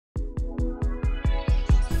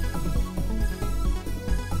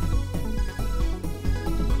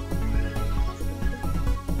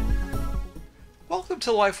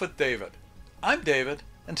to Life with David. I'm David,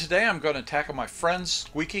 and today I'm going to tackle my friend's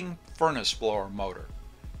squeaking furnace blower motor.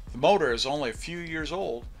 The motor is only a few years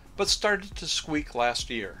old, but started to squeak last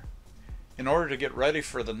year. In order to get ready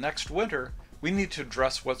for the next winter, we need to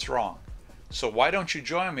address what's wrong. So why don't you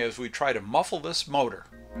join me as we try to muffle this motor?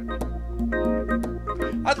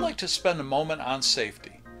 I'd like to spend a moment on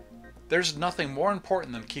safety. There's nothing more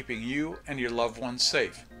important than keeping you and your loved ones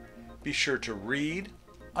safe. Be sure to read,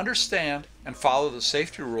 understand, and follow the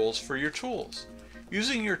safety rules for your tools.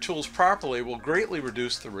 Using your tools properly will greatly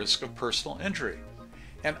reduce the risk of personal injury.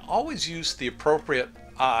 And always use the appropriate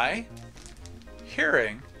eye,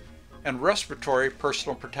 hearing, and respiratory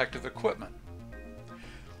personal protective equipment.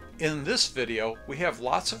 In this video, we have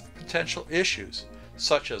lots of potential issues,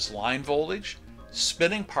 such as line voltage,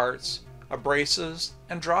 spinning parts, abrasives,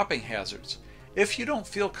 and dropping hazards. If you don't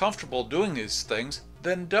feel comfortable doing these things,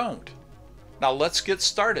 then don't. Now let's get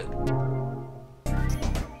started.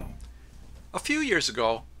 A few years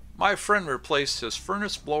ago, my friend replaced his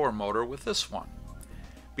furnace blower motor with this one.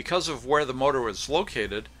 Because of where the motor was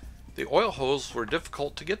located, the oil hose were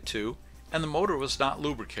difficult to get to, and the motor was not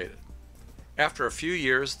lubricated. After a few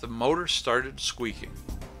years, the motor started squeaking.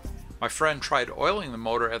 My friend tried oiling the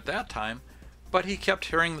motor at that time, but he kept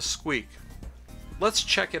hearing the squeak. Let's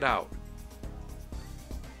check it out.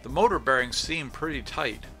 The motor bearings seem pretty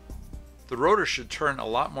tight. The rotor should turn a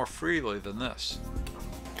lot more freely than this.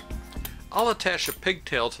 I'll attach a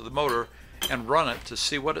pigtail to the motor and run it to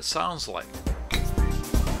see what it sounds like.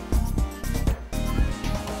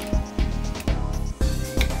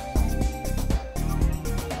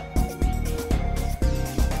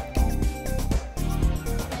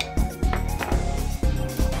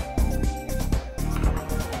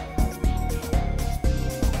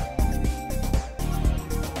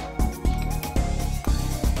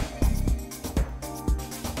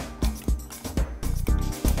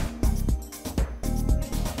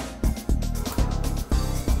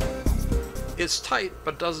 It's tight,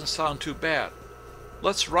 but doesn't sound too bad.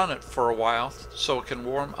 Let's run it for a while so it can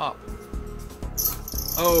warm up.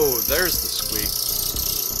 Oh, there's the squeak.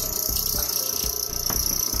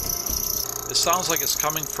 It sounds like it's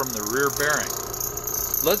coming from the rear bearing.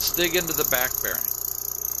 Let's dig into the back bearing.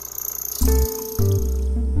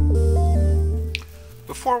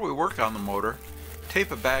 Before we work on the motor,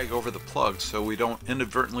 tape a bag over the plug so we don't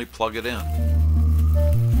inadvertently plug it in.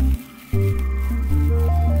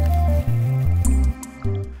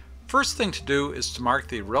 First thing to do is to mark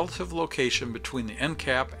the relative location between the end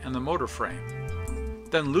cap and the motor frame.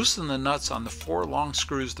 Then loosen the nuts on the 4 long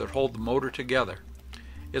screws that hold the motor together.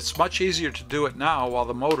 It's much easier to do it now while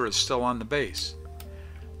the motor is still on the base.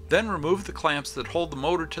 Then remove the clamps that hold the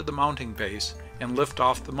motor to the mounting base and lift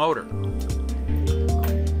off the motor.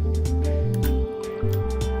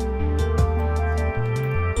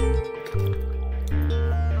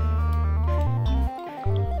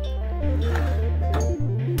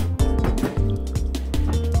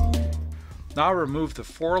 Now remove the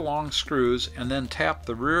 4 long screws and then tap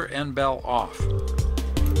the rear end bell off.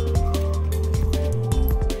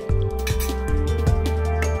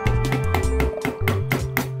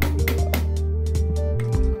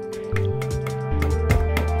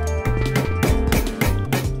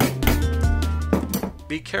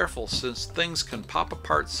 Be careful since things can pop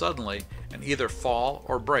apart suddenly and either fall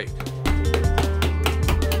or break.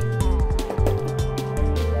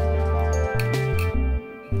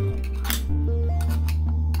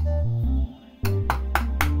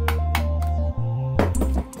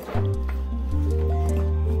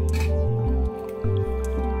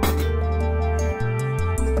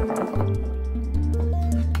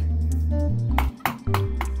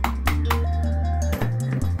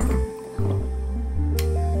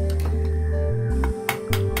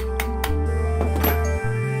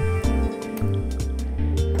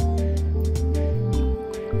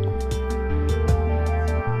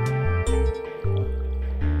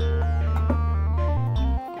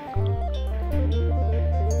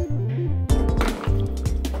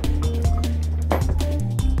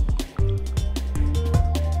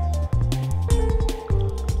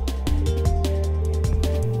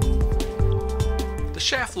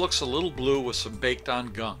 The shaft looks a little blue with some baked on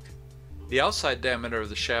gunk. The outside diameter of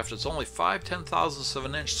the shaft is only 5/10,000ths of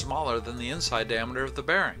an inch smaller than the inside diameter of the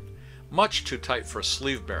bearing. Much too tight for a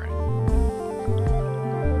sleeve bearing.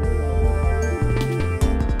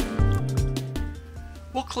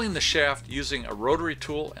 We'll clean the shaft using a rotary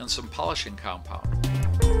tool and some polishing compound.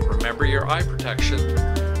 Remember your eye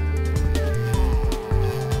protection.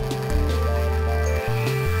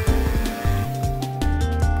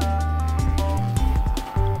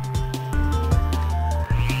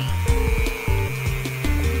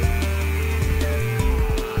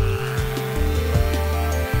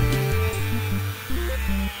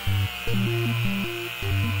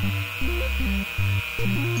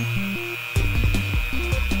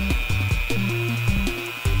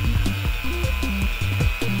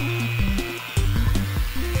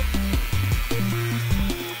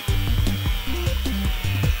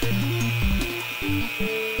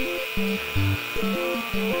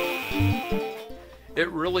 It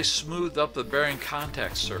really smoothed up the bearing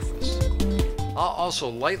contact surface. I'll also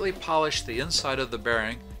lightly polish the inside of the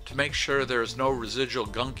bearing to make sure there is no residual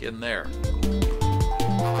gunk in there.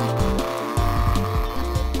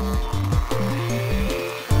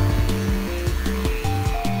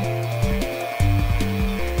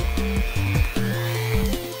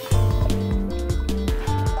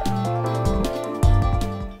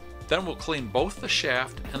 Then we'll clean both the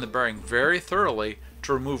shaft and the bearing very thoroughly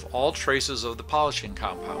to remove all traces of the polishing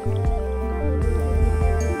compound.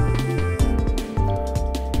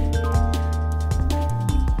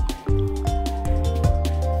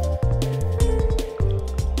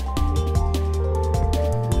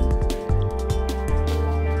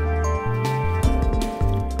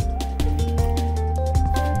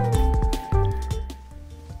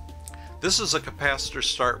 This is a capacitor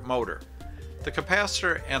start motor. The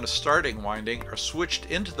capacitor and a starting winding are switched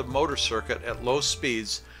into the motor circuit at low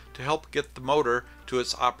speeds to help get the motor to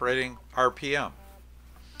its operating RPM.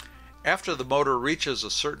 After the motor reaches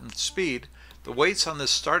a certain speed, the weights on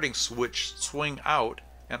this starting switch swing out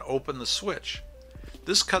and open the switch.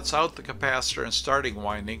 This cuts out the capacitor and starting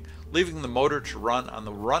winding, leaving the motor to run on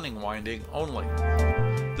the running winding only.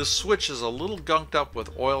 This switch is a little gunked up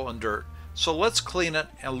with oil and dirt, so let's clean it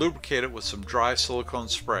and lubricate it with some dry silicone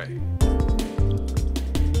spray.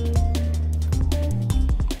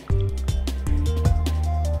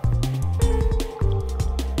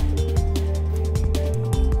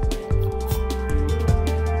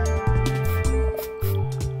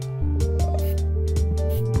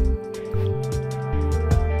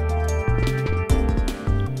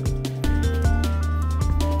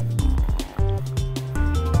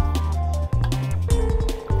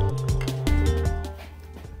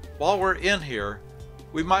 While we're in here,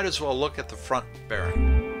 we might as well look at the front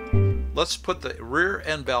bearing. Let's put the rear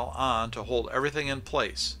end bell on to hold everything in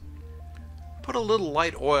place. Put a little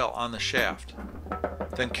light oil on the shaft.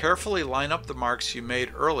 Then carefully line up the marks you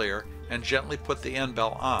made earlier and gently put the end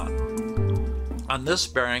bell on. On this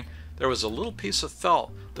bearing, there was a little piece of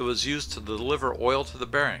felt that was used to deliver oil to the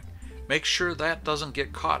bearing. Make sure that doesn't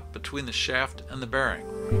get caught between the shaft and the bearing.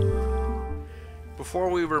 Before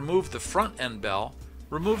we remove the front end bell,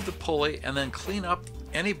 remove the pulley and then clean up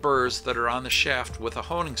any burrs that are on the shaft with a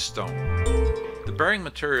honing stone. The bearing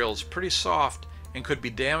material is pretty soft and could be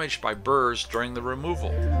damaged by burrs during the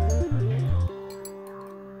removal.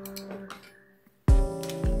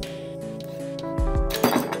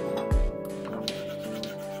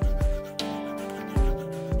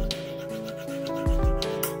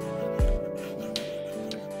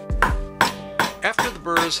 After the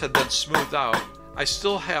burrs had been smoothed out, I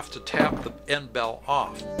still have to tap the end bell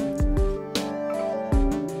off.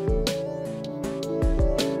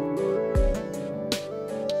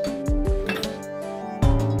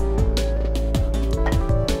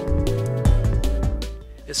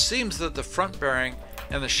 It seems that the front bearing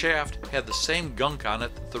and the shaft had the same gunk on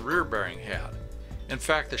it that the rear bearing had. In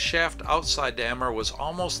fact, the shaft outside diameter was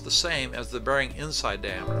almost the same as the bearing inside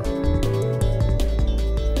diameter.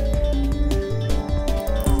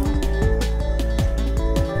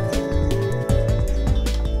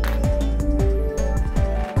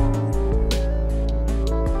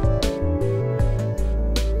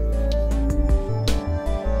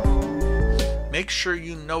 Make sure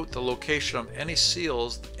you note the location of any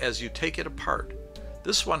seals as you take it apart.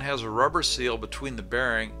 This one has a rubber seal between the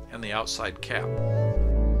bearing and the outside cap.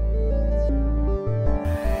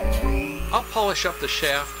 I'll polish up the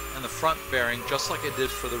shaft and the front bearing just like I did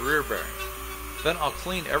for the rear bearing. Then I'll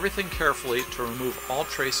clean everything carefully to remove all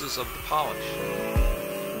traces of the polish.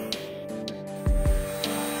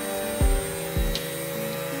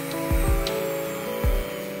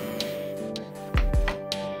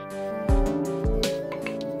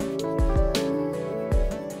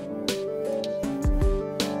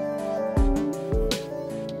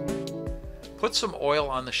 Put some oil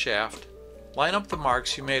on the shaft, line up the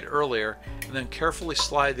marks you made earlier, and then carefully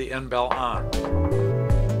slide the end bell on.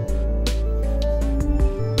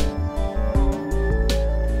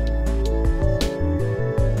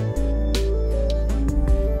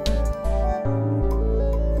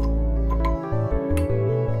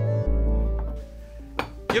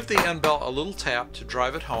 Give the end bell a little tap to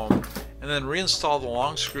drive it home, and then reinstall the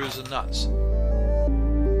long screws and nuts.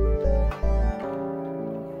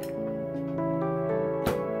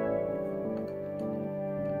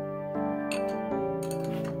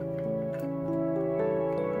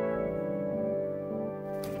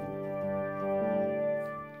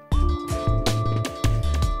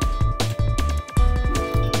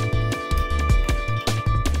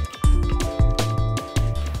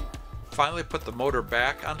 Finally, put the motor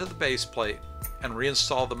back onto the base plate and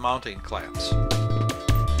reinstall the mounting clamps.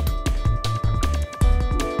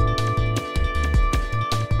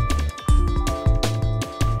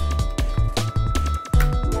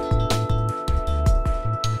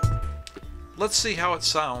 Let's see how it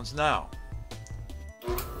sounds now.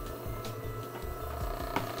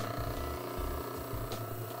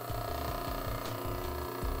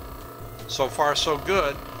 So far so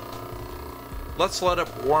good. Let's let it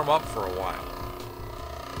warm up for a while.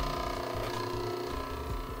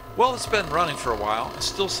 Well, it's been running for a while and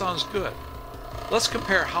still sounds good. Let's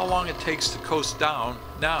compare how long it takes to coast down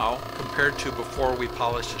now compared to before we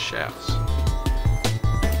polish the shafts.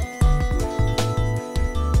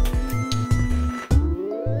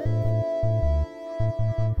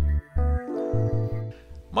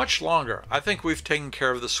 Much longer. I think we've taken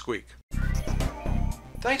care of the squeak.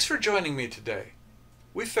 Thanks for joining me today.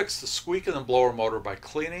 We fixed the squeak in the blower motor by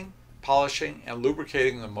cleaning, polishing, and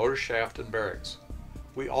lubricating the motor shaft and bearings.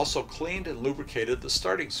 We also cleaned and lubricated the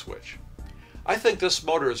starting switch. I think this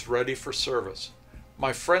motor is ready for service.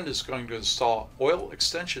 My friend is going to install oil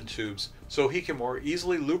extension tubes so he can more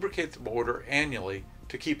easily lubricate the motor annually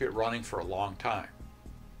to keep it running for a long time.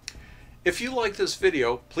 If you like this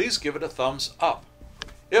video, please give it a thumbs up.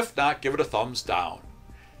 If not, give it a thumbs down.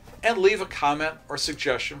 And leave a comment or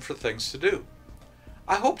suggestion for things to do.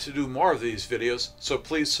 I hope to do more of these videos, so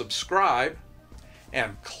please subscribe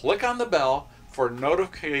and click on the bell for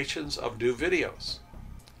notifications of new videos.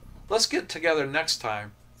 Let's get together next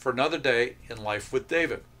time for another day in Life with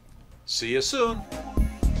David. See you soon.